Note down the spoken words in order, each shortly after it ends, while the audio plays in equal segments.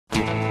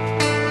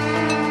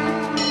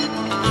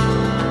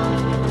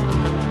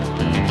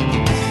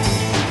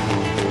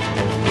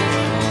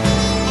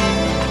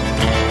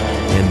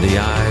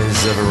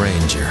of a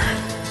ranger,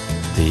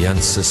 the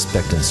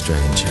unsuspecting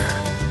stranger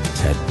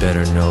had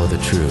better know the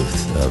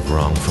truth of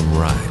wrong from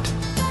right.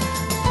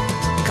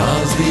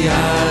 'Cause the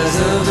eyes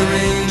of the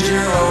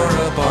ranger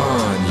are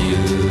upon you.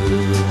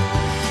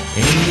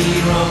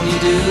 Any wrong you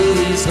do,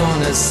 he's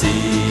gonna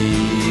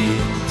see.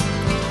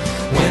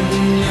 When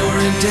you're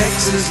in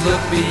Texas,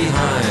 look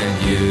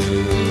behind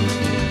you,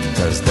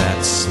 'cause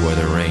that's where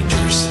the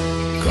ranger's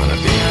gonna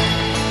be.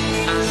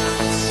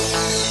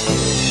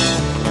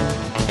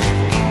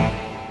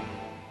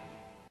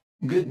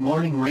 Good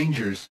morning,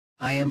 Rangers.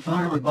 I am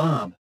Farmer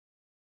Bob.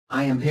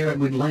 I am here at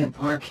Woodland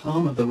Park,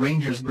 home of the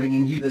Rangers,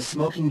 bringing you the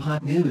smoking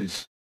hot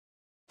news.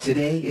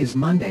 Today is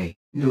Monday,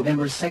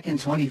 November 2nd,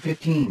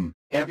 2015.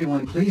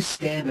 Everyone please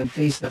stand and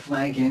face the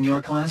flag in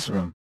your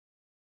classroom.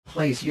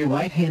 Place your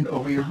right hand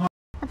over your heart.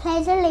 I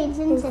pledge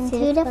allegiance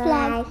to the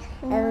flag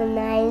of the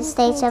United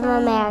States of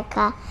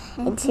America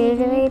and to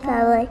the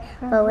republic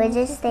for which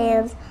it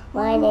stands,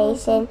 one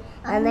nation,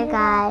 under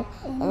God,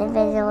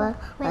 indivisible,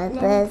 with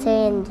liberty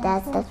and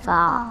justice for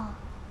all.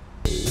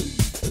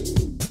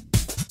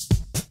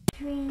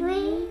 We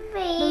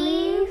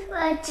believe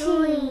a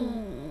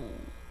dream.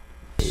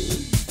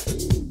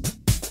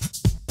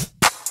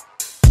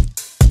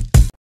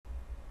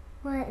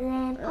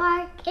 Woodland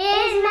Park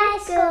is my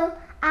school.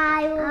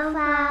 I will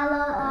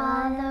follow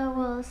all the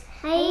rules.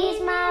 I use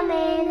my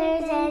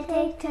manners and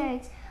take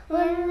turns.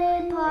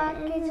 Woodland Park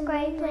is a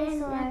great place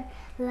to learn.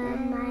 Love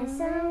my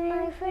son,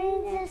 my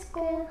friends at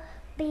school.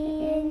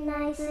 Being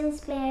nice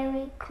is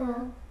very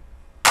cool.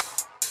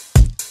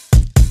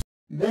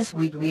 This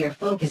week we are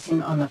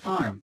focusing on the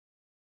farm.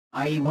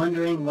 Are you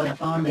wondering what a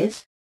farm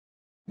is?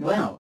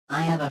 Well,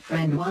 I have a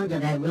friend Wanda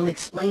that will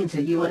explain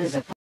to you what is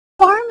a farm.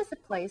 Farm is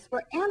a place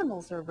where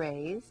animals are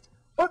raised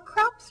or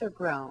crops are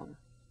grown.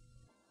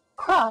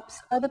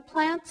 Crops are the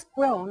plants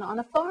grown on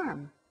a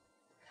farm.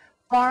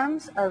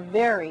 Farms are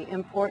very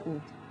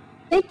important.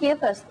 They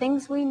give us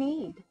things we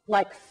need,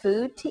 like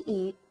food to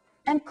eat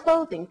and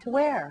clothing to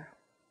wear.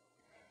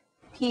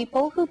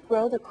 People who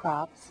grow the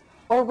crops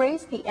or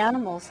raise the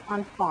animals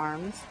on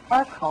farms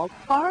are called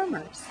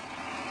farmers.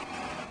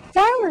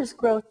 Farmers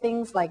grow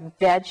things like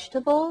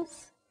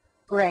vegetables,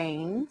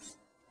 grains,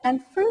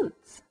 and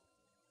fruits.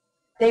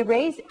 They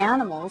raise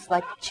animals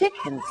like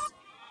chickens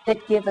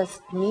that give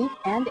us meat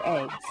and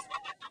eggs,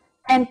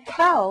 and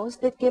cows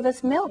that give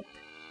us milk.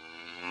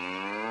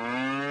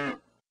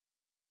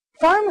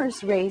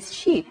 Farmers raise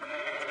sheep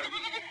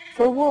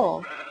for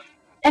wool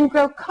and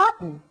grow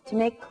cotton to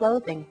make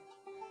clothing.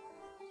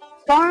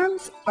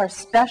 Farms are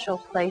special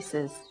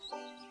places.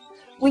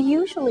 We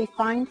usually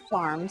find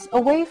farms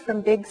away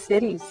from big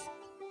cities.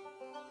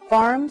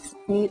 Farms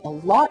need a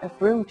lot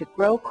of room to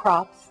grow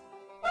crops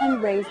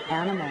and raise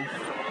animals.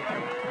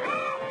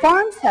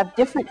 Farms have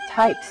different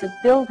types of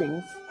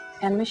buildings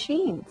and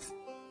machines.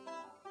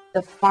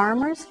 The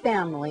farmer's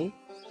family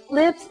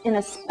lives in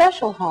a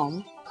special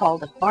home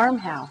called a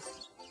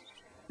farmhouse.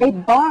 A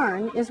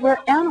barn is where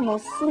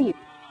animals sleep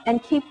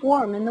and keep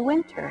warm in the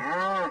winter.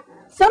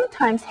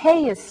 Sometimes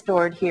hay is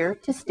stored here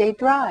to stay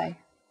dry.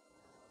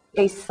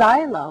 A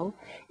silo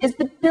is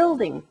the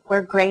building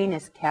where grain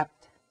is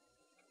kept.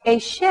 A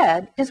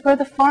shed is where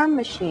the farm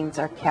machines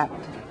are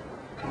kept.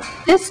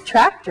 This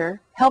tractor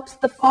helps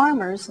the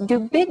farmers do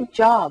big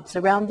jobs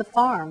around the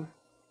farm.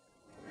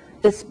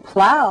 This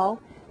plow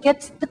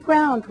gets the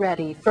ground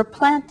ready for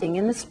planting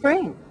in the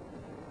spring.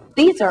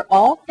 These are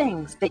all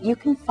things that you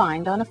can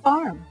find on a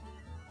farm.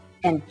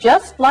 And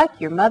just like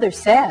your mother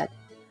said,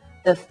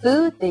 the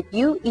food that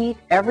you eat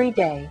every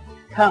day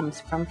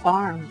comes from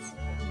farms.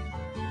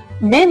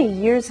 Many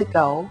years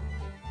ago,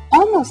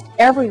 almost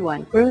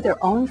everyone grew their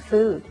own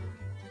food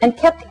and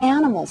kept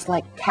animals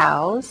like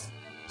cows,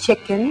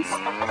 chickens,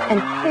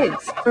 and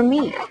pigs for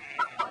meat.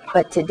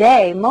 But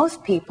today,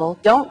 most people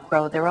don't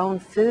grow their own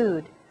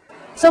food.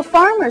 So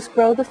farmers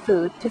grow the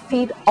food to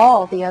feed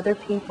all the other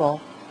people.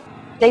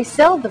 They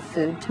sell the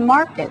food to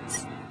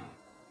markets.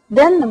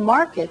 Then the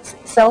markets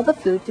sell the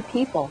food to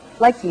people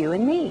like you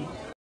and me.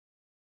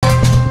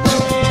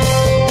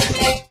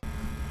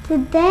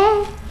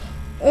 Today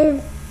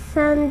is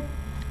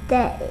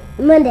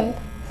Monday.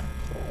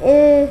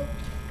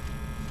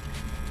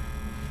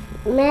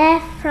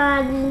 Math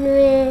problem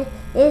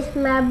is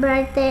my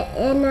birthday,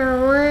 and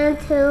I'm 1,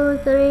 2,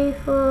 3,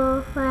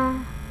 4,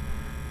 5.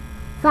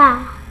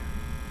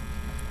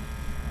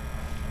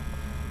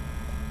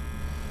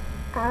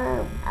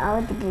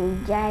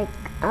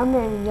 I'm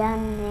a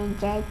young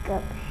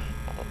Jacob,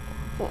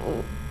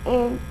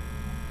 and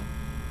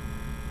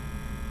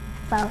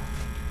 4.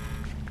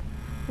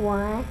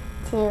 1,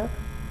 2,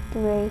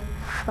 3,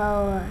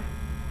 4,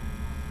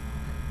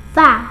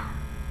 5.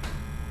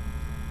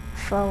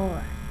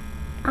 4.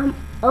 I'm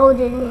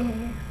older than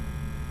him.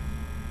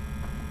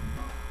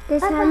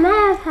 This is my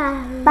math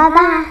problem.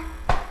 Bye-bye.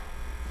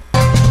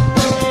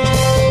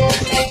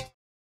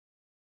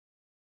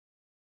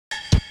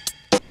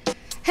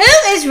 Who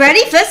is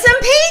ready for some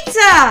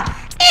pizza?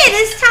 It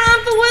is time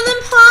for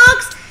Woodland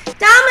Park's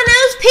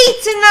Domino's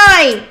Pizza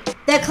Night.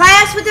 The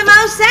class with the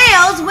most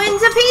sales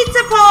wins a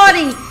pizza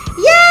party.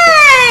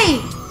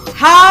 Yay!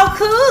 How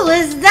cool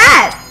is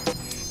that?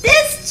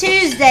 This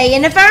Tuesday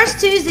and the first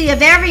Tuesday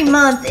of every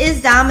month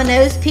is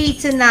Domino's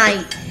Pizza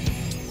Night.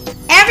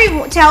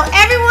 Tell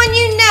everyone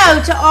you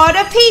know to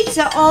order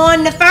pizza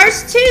on the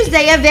first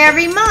Tuesday of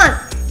every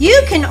month.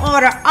 You can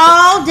order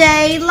all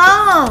day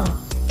long.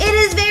 It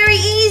is very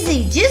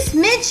easy. Just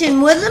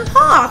mention Woodland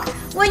Park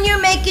when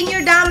you're making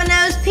your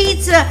Domino's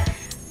Pizza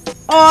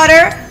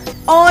order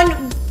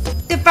on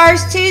the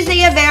first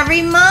Tuesday of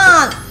every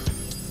month.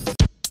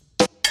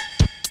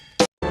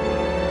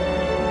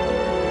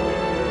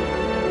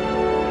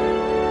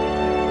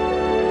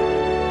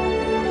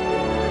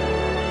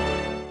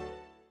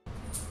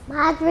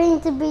 My dream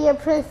to be a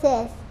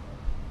princess.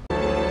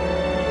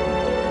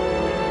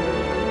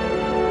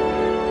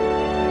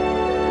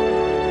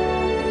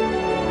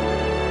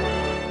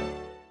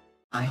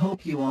 I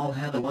hope you all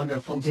have a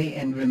wonderful day,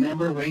 and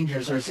remember,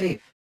 Rangers are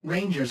safe,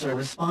 Rangers are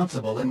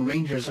responsible, and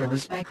Rangers are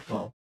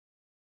respectful.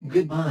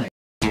 Goodbye.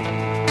 In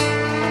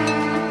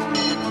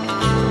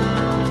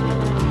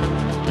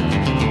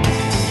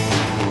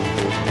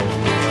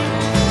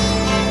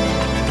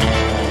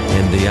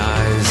the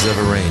eyes of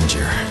a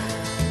ranger,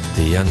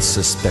 the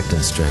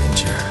unsuspecting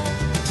stranger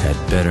had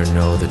better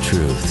know the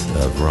truth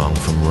of wrong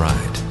from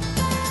right.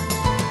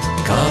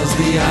 'Cause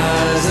the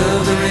eyes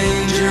of the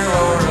ranger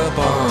are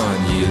upon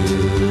you.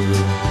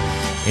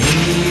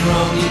 Any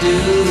wrong you do,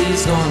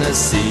 he's gonna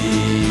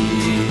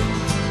see.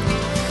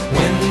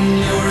 When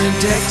you're in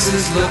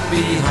Texas, look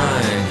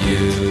behind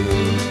you,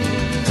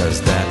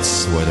 'cause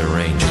that's where the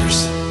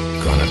ranger's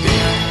gonna be.